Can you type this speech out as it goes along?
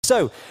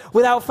So,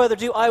 without further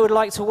ado, I would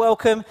like to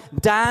welcome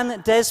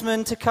Dan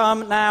Desmond to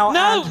come now.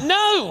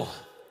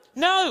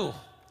 No!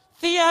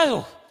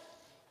 Theo,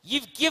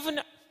 you've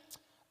given...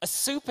 A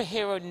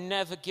superhero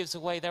never gives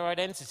away their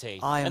identity.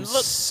 I am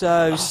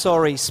so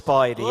sorry,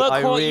 Spidey.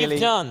 Look what you've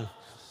done.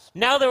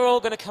 Now they're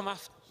all going to come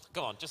after...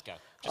 Go on, just go.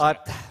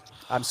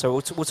 I'm sorry,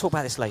 we'll talk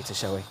about this later,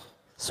 shall we?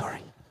 Sorry.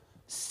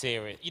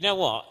 Serious. You know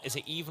what? Is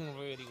it even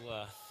really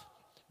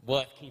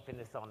worth keeping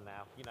this on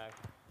now? You know,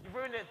 you've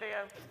ruined it,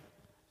 Theo.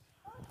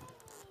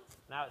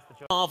 Now it's the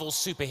job. Marvel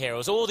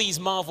superheroes, all these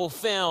Marvel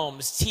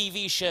films,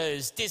 TV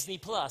shows, Disney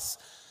Plus.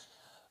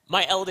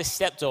 My eldest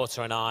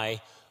stepdaughter and I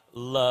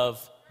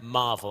love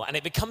Marvel, and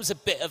it becomes a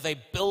bit of a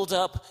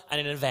build-up and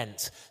an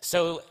event.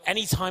 So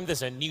anytime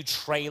there's a new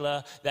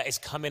trailer that is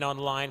coming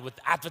online with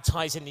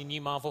advertising the new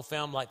Marvel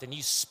film, like the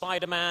new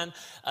Spider-Man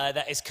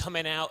that is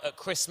coming out at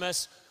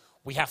Christmas,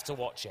 we have to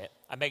watch it.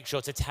 I make sure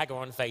to tag her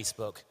on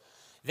Facebook.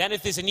 Then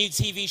if there's a new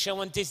TV show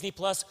on Disney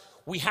Plus,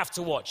 we have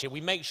to watch it. We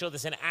make sure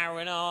there's an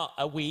hour and a half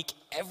a week,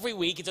 every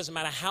week, it doesn't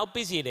matter how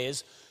busy it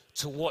is,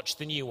 to watch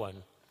the new one.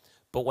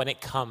 But when it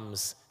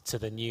comes to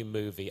the new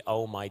movie,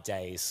 oh my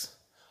days.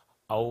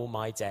 Oh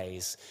my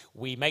days.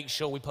 We make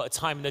sure we put a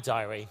time in the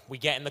diary. We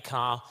get in the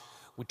car,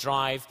 we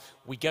drive,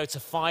 we go to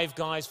Five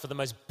Guys for the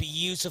most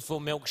beautiful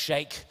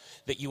milkshake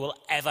that you will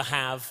ever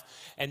have.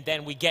 And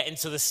then we get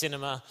into the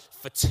cinema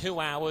for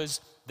 2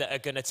 hours that are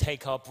going to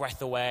take our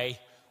breath away.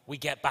 We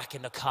get back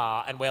in the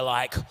car and we're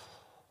like,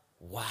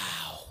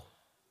 wow,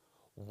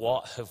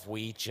 what have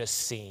we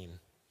just seen?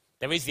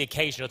 There is the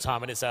occasional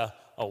time when it's oh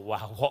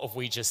wow, what have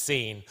we just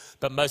seen?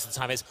 But most of the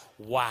time it's,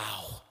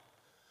 wow.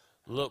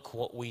 Look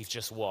what we've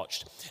just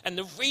watched. And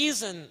the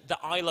reason that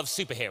I love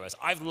superheroes,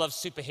 I've loved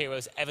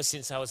superheroes ever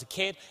since I was a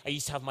kid. I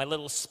used to have my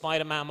little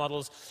Spider-Man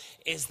models,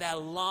 is they're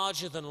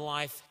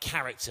larger-than-life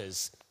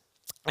characters,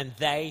 and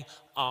they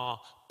are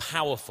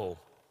powerful.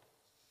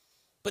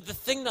 But the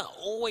thing that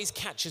always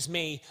catches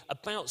me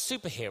about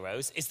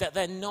superheroes is that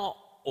they're not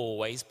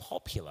always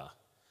popular.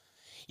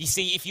 You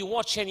see, if you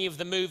watch any of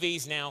the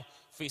movies now,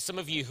 for some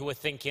of you who are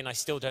thinking, I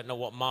still don't know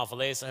what Marvel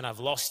is, and I've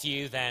lost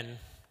you, then...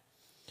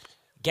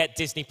 get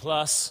Disney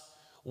Plus,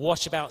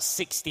 watch about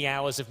 60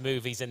 hours of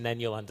movies, and then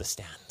you'll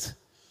understand.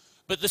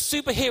 But the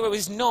superhero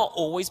is not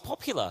always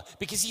popular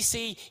because, you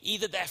see,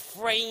 either they're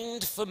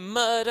framed for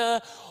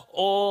murder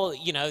or,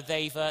 you know,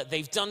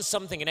 they've done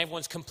something and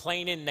everyone's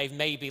complaining. They've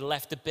maybe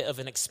left a bit of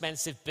an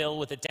expensive bill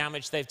with the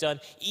damage they've done,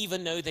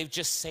 even though they've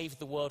just saved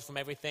the world from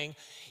everything.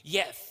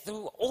 Yet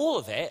through all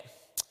of it,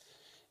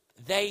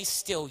 they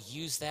still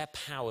use their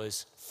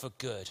powers for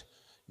good.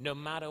 No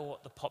matter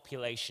what the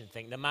population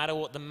think, no matter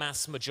what the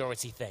mass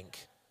majority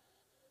think,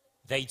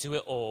 they do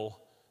it all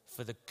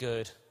for the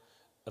good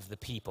of the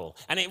people.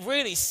 And it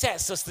really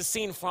sets us the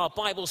scene for our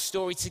Bible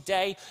story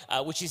today,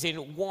 which is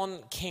in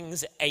 1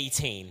 Kings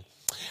 18.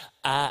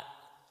 And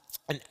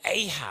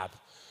Ahab,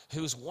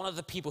 who's one of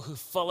the people who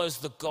follows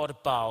the god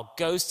Baal,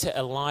 goes to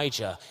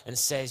Elijah and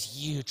says,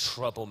 "You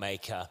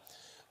troublemaker."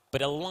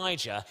 But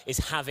Elijah is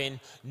having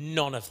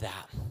none of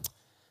that.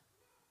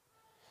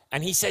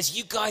 And he says,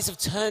 "You guys have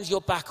turned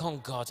your back on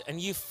God and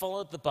you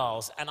followed the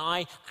Baals, and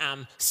I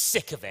am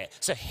sick of it.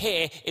 So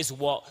here is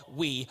what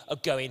we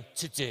are going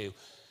to do.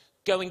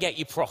 Go and get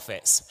your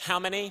prophets." How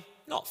many?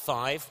 Not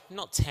 5,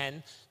 not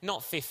 10,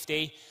 not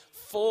 50,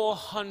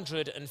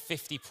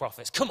 450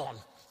 prophets. Come on,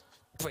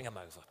 bring them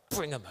over,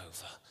 bring them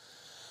over.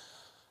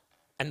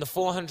 And the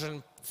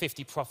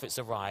 450 prophets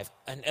arrive,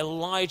 and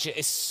Elijah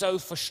is so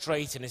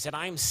frustrated. He said,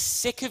 "I'm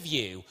sick of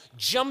you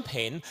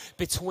jumping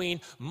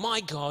between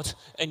my God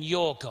and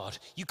your God.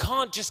 You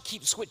can't just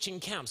keep switching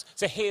camps.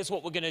 So here's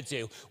what we're going to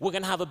do. We're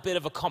going to have a bit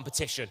of a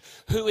competition.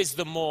 Who is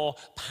the more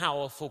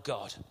powerful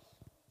God?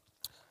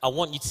 I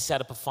want you to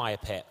set up a fire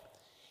pit.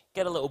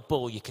 Get a little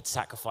bull you could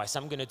sacrifice.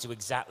 I'm going to do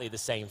exactly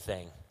the same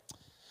thing."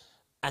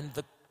 And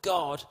the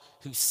God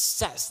who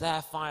sets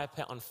their fire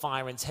pit on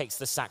fire and takes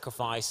the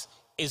sacrifice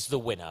is the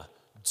winner.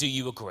 Do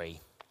you agree?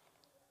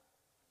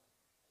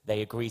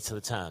 They agree to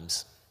the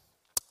terms.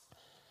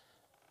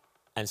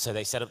 And so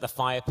they set up the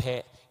fire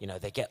pit, you know,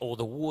 they get all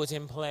the wood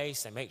in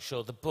place, they make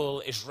sure the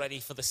bull is ready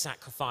for the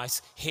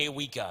sacrifice. Here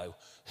we go.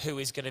 Who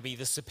is going to be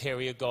the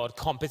superior God?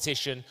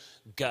 Competition,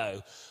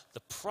 go. The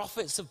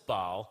prophets of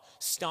Baal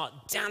start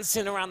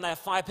dancing around their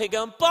fire pit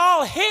going,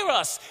 "Baal, hear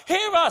us,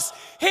 hear us,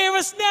 hear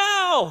us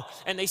now."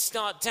 And they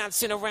start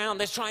dancing around.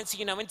 They're trying to,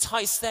 you know,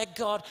 entice their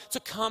God to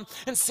come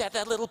and set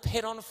their little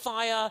pit on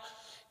fire.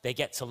 They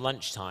get to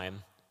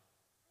lunchtime,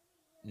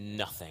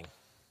 nothing.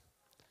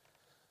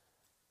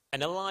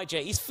 And Elijah,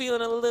 he's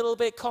feeling a little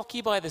bit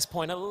cocky by this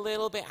point, a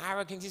little bit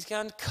arrogant. He's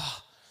going,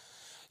 "God,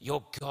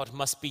 your God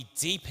must be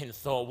deep in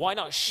thought. Why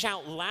not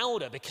shout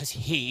louder? Because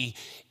he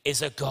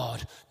is a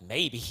God."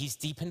 Maybe he's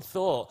deep in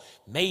thought.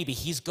 Maybe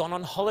he's gone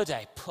on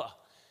holiday.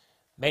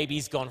 Maybe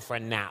he's gone for a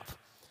nap.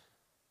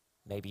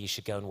 Maybe you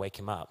should go and wake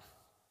him up.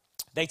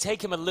 They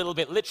take him a little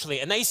bit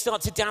literally, and they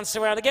start to dance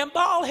around again.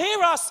 Baal, hear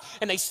us!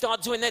 And they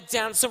start doing their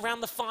dance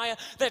around the fire.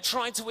 They're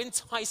trying to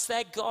entice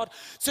their God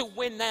to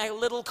win their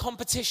little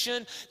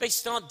competition. They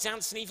start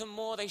dancing even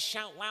more. They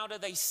shout louder.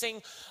 They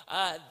sing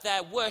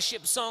their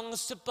worship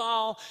songs to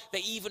Baal. They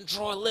even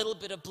draw a little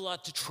bit of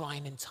blood to try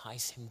and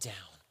entice him down.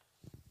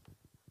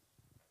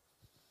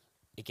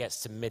 It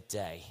gets to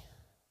midday.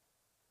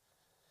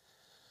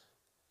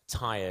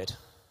 Tired,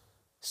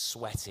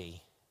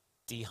 sweaty,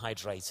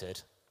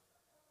 dehydrated,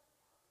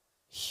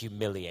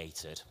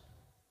 humiliated.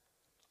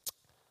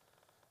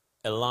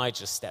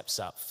 Elijah steps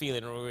up,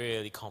 feeling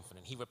really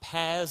confident. He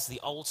repairs the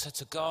altar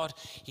to God.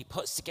 He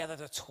puts together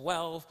the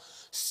 12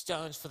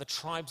 stones for the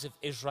tribes of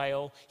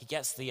Israel. He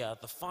gets the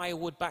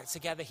firewood back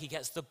together. He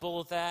gets the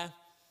bull there.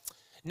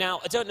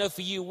 Now, I don't know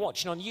for you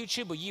watching on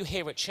YouTube or you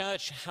here at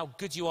church how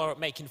good you are at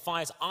making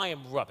fires. I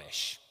am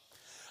rubbish.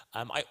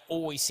 I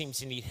always seem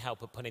to need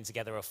help at putting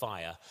together a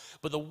fire.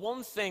 But the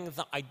one thing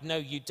that I know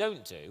you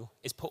don't do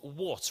is put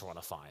water on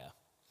a fire.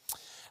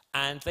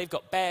 And they've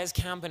got Bears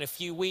Camp in a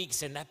few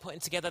weeks, and they're putting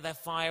together their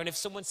fire. And if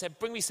someone said,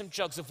 bring me some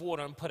jugs of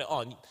water and put it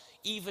on,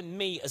 even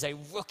me as a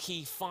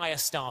rookie fire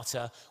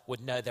starter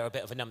would know they're a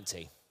bit of a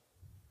numpty.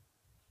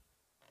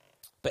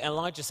 But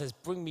Elijah says,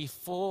 bring me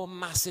 4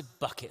 massive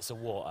buckets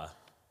of water.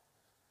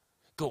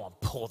 Go on,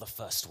 pour the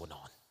first one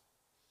on.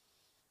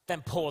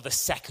 Then pour the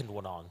second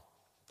one on.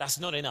 That's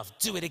not enough.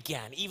 Do it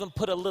again. Even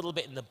put a little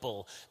bit in the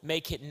bowl.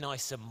 Make it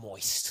nice and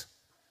moist.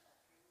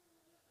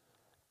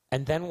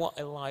 And then what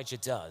Elijah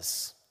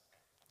does,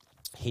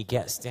 he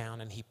gets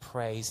down and he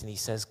prays and he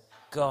says,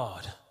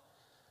 God,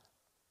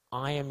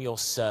 I am your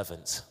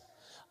servant.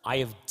 I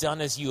have done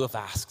as you have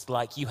asked,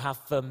 like you have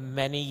for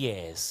many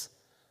years.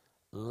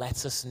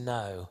 Let us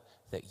know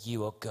that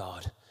you are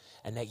God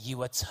and that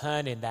you are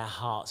turning their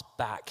hearts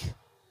back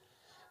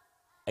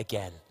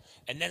again.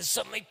 And then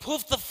suddenly,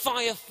 poof, the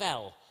fire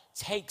fell.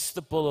 Takes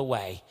the bull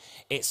away.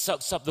 It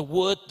sucks up the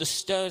wood, the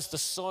stirs, the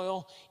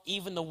soil,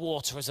 even the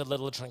water as a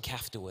little drink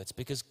afterwards,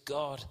 because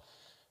God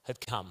had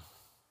come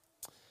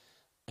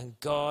and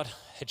God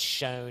had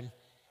shown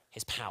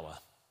his power.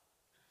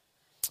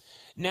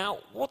 Now,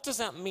 what does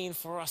that mean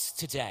for us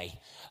today?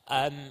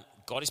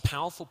 God is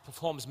powerful,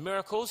 performs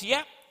miracles.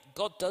 Yeah,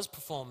 God does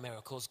perform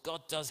miracles.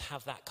 God does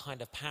have that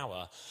kind of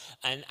power.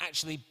 And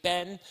actually,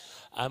 Ben,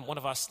 one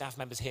of our staff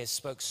members here,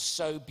 spoke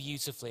so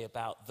beautifully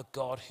about the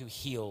God who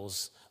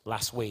heals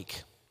last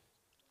week.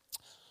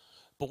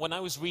 But when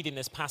I was reading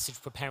this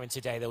passage preparing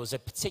today, there was a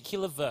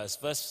particular verse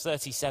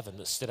 37,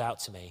 that stood out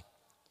to me.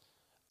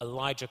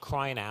 Elijah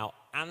crying out,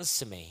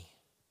 answer me,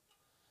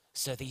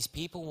 so these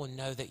people will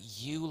know that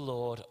you,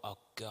 Lord, are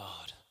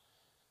God,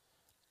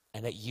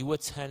 and that you are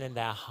turning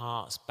their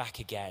hearts back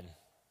again.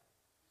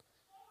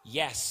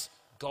 Yes,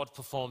 God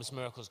performs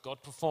miracles.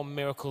 God performed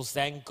miracles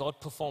then. God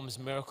performs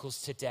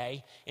miracles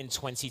today in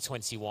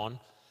 2021.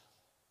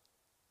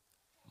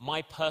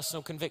 My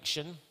personal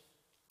conviction,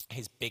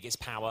 his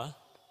biggest power,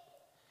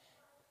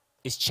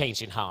 is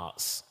changing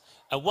hearts.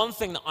 And one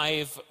thing that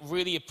I've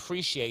really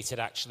appreciated,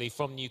 actually,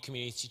 from New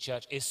Community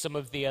Church is some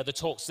of the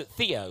talks that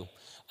Theo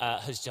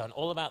has done,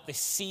 all about this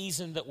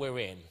season that we're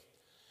in.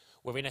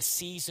 We're in a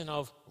season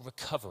of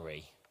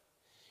recovery.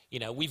 You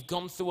know, we've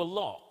gone through a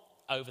lot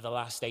over the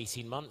last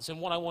 18 months, and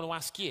what I want to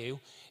ask you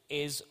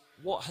is,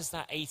 what has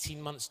that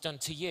 18 months done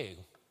to you?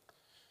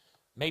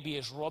 Maybe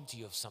it's robbed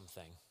you of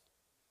something.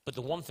 But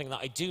the one thing that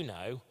I do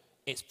know,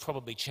 it's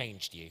probably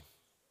changed you.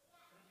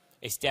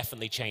 It's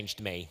definitely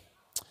changed me.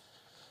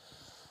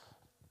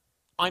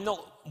 I'm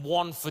not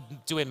one for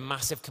doing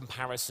massive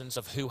comparisons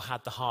of who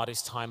had the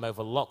hardest time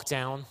over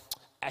lockdown.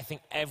 I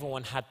think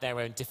everyone had their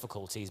own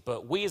difficulties,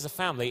 but we as a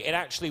family, it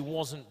actually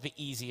wasn't the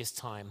easiest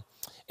time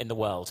in the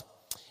world.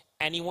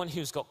 Anyone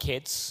who's got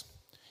kids,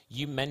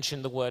 you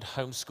mention the word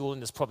homeschool,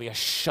 and there's probably a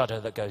shudder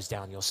that goes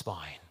down your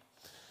spine,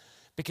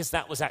 because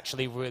that was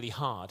actually really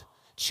hard.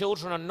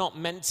 Children are not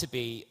meant to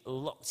be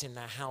locked in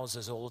their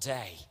houses all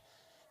day.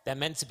 They're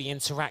meant to be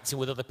interacting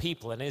with other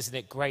people, and isn't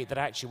it great that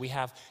actually we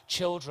have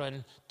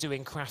children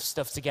doing craft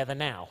stuff together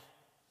now?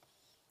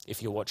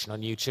 If you're watching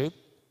on YouTube,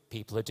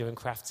 people are doing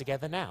craft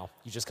together now.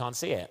 You just can't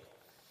see it.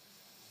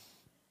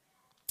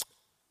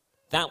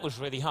 That was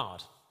really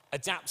hard.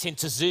 Adapting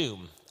to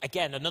Zoom.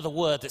 Again, another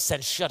word that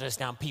sends shudders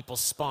down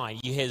people's spine.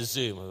 You hear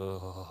Zoom.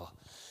 Oh.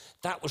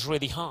 That was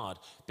really hard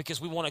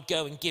because we want to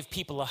go and give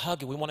people a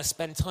hug and we want to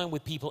spend time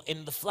with people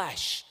in the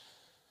flesh.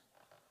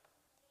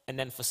 And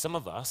then for some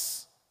of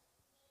us,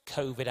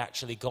 COVID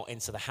actually got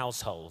into the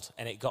household,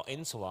 and it got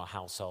into our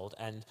household.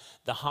 And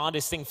the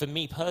hardest thing for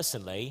me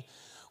personally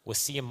was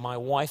seeing my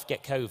wife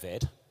get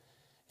COVID,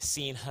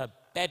 seeing her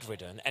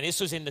bedridden. And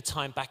this was in the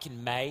time back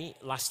in May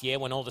last year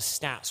when all the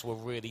stats were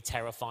really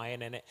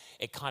terrifying, and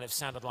it kind of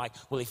sounded like,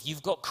 well, if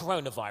you've got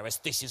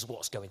coronavirus, this is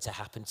what's going to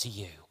happen to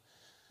you.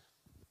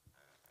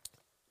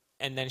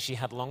 And then she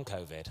had long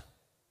COVID.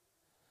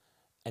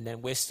 And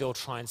then we're still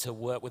trying to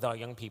work with our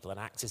young people and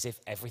act as if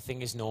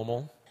everything is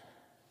normal.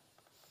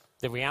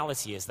 The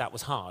reality is that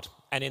was hard.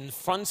 And in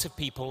front of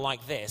people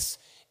like this,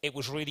 it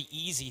was really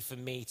easy for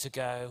me to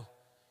go,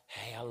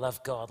 hey, I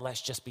love God,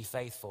 let's just be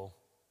faithful.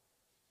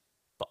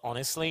 But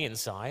honestly,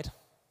 inside,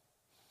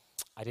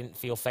 I didn't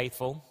feel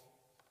faithful.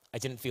 I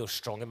didn't feel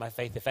strong in my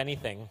faith. If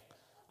anything,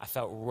 I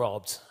felt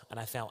robbed and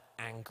I felt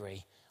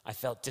angry. I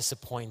felt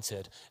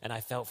disappointed and I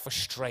felt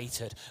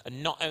frustrated.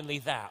 And not only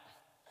that,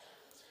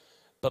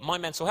 but my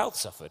mental health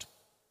suffered.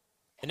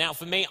 And now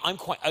for me, I'm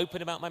quite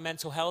open about my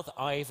mental health.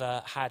 I've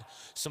had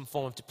some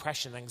form of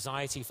depression and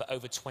anxiety for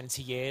over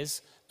 20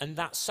 years, and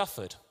that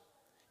suffered.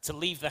 To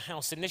leave the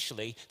house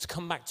initially, to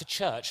come back to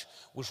church,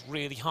 was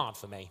really hard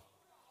for me.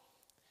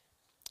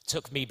 It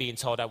took me being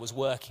told I was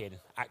working,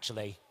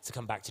 actually, to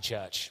come back to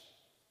church.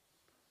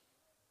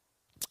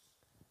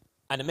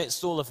 And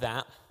amidst all of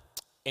that,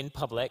 in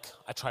public,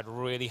 I tried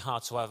really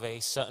hard to have a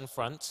certain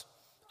front,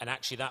 and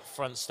actually that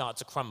front started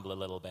to crumble a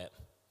little bit.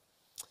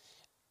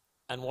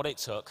 And what it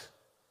took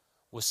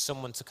was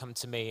someone to come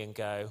to me and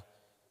go,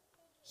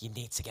 you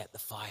need to get the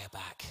fire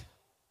back.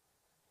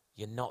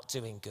 You're not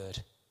doing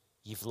good.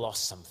 You've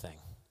lost something. It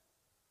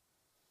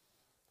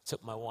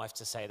took my wife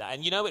to say that.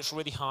 And it's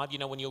really hard,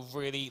 when you've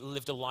really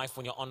lived a life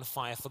when you're on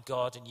fire for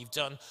God and you've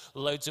done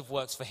loads of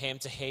works for him,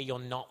 to hear you're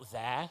not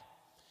there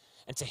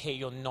and to hear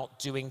you're not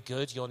doing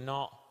good,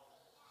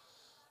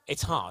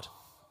 it's hard.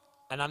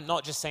 And I'm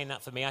not just saying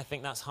that for me, I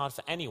think that's hard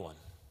for anyone.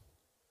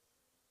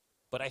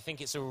 But I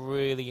think it's a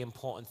really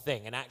important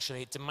thing. And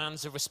actually, it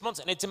demands a response.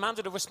 And it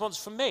demanded a response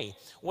from me.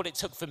 What it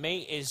took for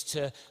me is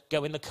to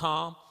go in the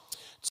car,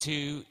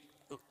 to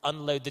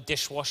unload the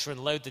dishwasher and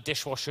load the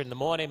dishwasher in the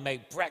morning,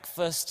 make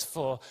breakfast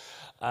for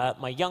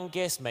my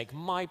youngest, make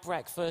my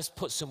breakfast,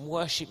 put some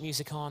worship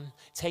music on,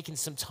 taking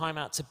some time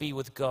out to be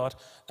with God,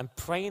 and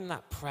praying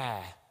that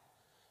prayer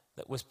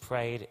that was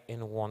prayed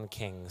in 1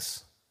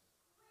 Kings.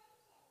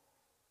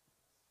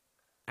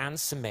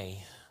 Answer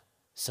me,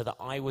 so that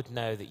I would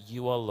know that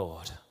you are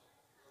Lord,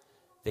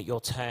 that you're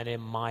turning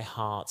my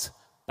heart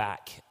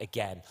back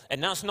again.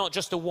 And that's not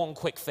just a one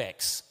quick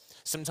fix.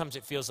 Sometimes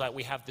it feels like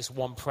we have this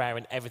one prayer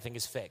and everything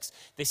is fixed.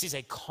 This is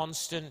a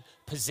constant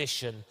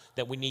position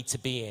that we need to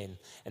be in.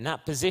 And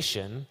that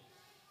position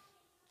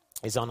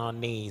is on our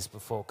knees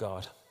before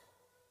God.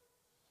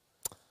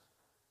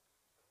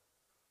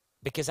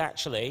 Because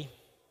actually,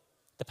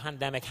 the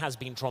pandemic has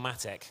been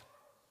traumatic.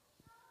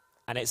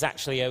 And it's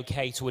actually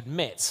okay to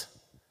admit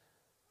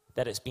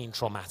that it's been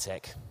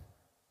traumatic.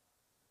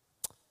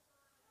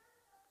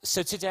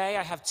 So today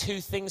I have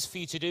 2 things for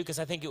you to do, because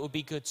I think it would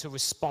be good to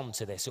respond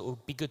to this. It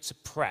would be good to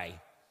pray.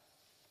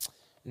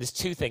 And there's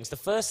 2 things. The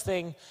first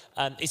thing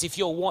is, if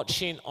you're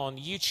watching on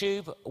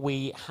YouTube,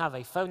 we have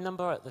a phone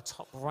number at the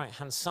top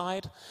right-hand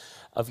side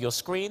of your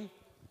screen.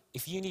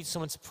 If you need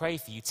someone to pray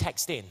for you,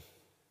 text in.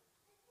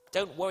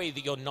 Don't worry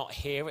that you're not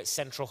here at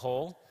Central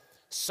Hall.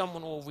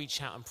 Someone will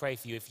reach out and pray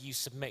for you if you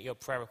submit your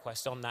prayer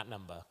request on that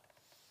number.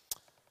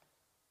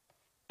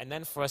 And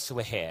then for us who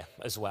are here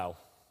as well,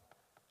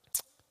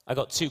 I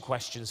got 2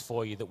 questions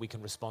for you that we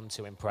can respond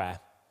to in prayer.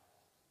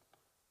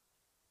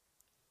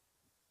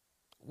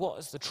 What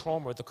has the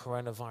trauma of the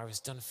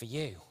coronavirus done for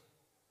you?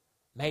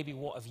 Maybe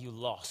what have you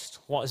lost?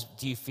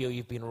 Do you feel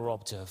you've been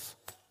robbed of?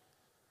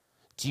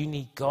 Do you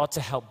need God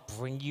to help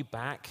bring you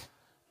back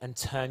and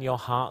turn your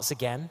hearts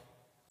again?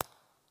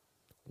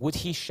 Would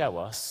he show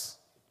us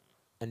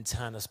and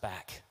turn us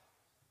back?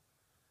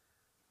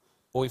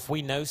 Or if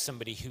we know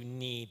somebody who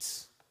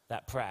needs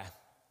that prayer,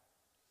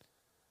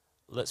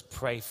 let's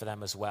pray for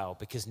them as well,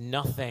 because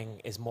nothing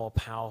is more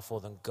powerful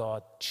than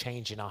God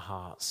changing our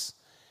hearts,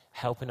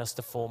 helping us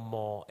to fall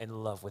more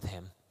in love with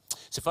him.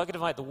 So if I could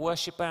invite the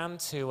worship band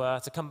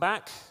to come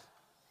back.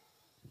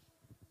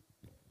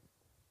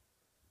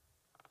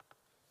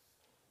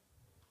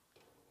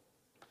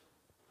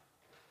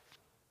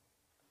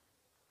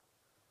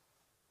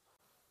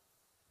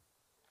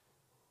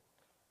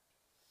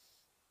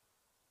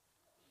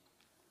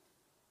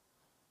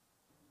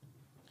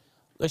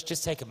 Let's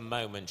just take a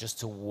moment just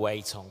to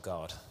wait on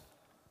God.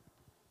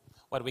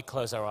 Why don't we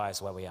close our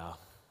eyes where we are?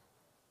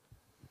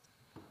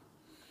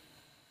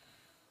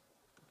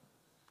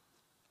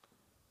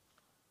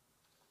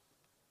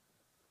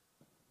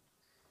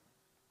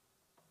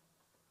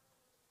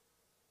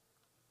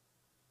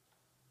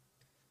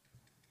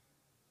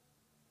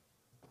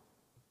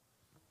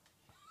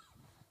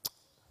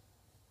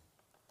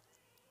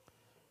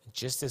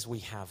 Just as we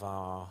have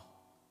our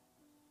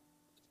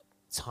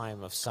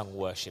time of sung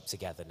worship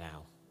together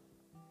now,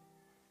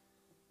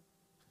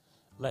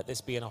 let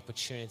this be an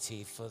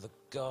opportunity for the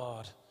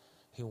God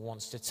who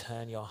wants to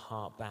turn your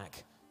heart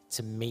back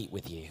to meet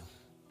with you.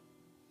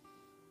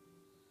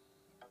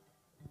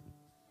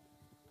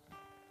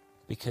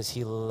 Because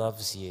he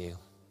loves you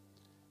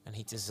and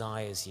he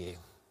desires you.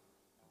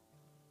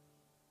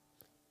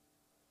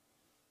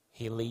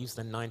 He leaves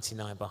the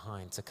 99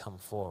 behind to come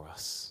for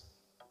us.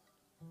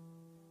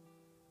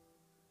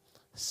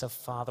 So,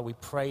 Father, we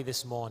pray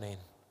this morning,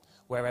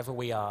 wherever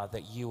we are,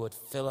 that you would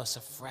fill us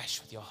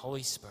afresh with your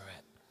Holy Spirit.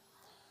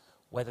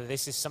 Whether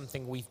this is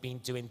something we've been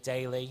doing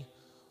daily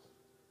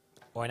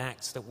or an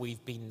act that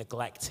we've been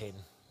neglecting,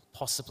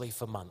 possibly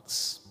for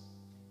months.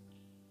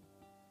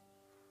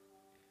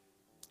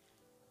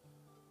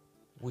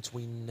 would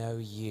we know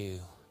you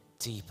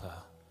deeper,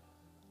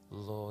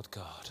 Lord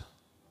God.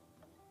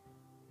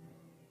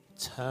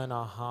 Turn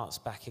our hearts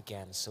back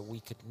again so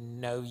we could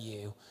know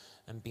you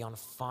and be on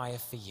fire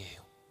for you.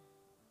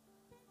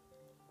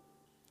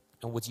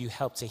 And would you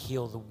help to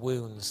heal the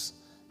wounds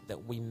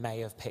that we may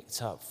have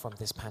picked up from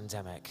this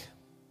pandemic?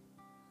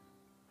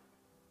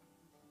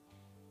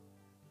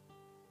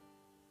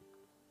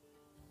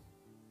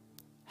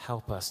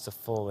 Help us to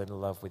fall in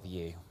love with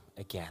you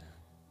again.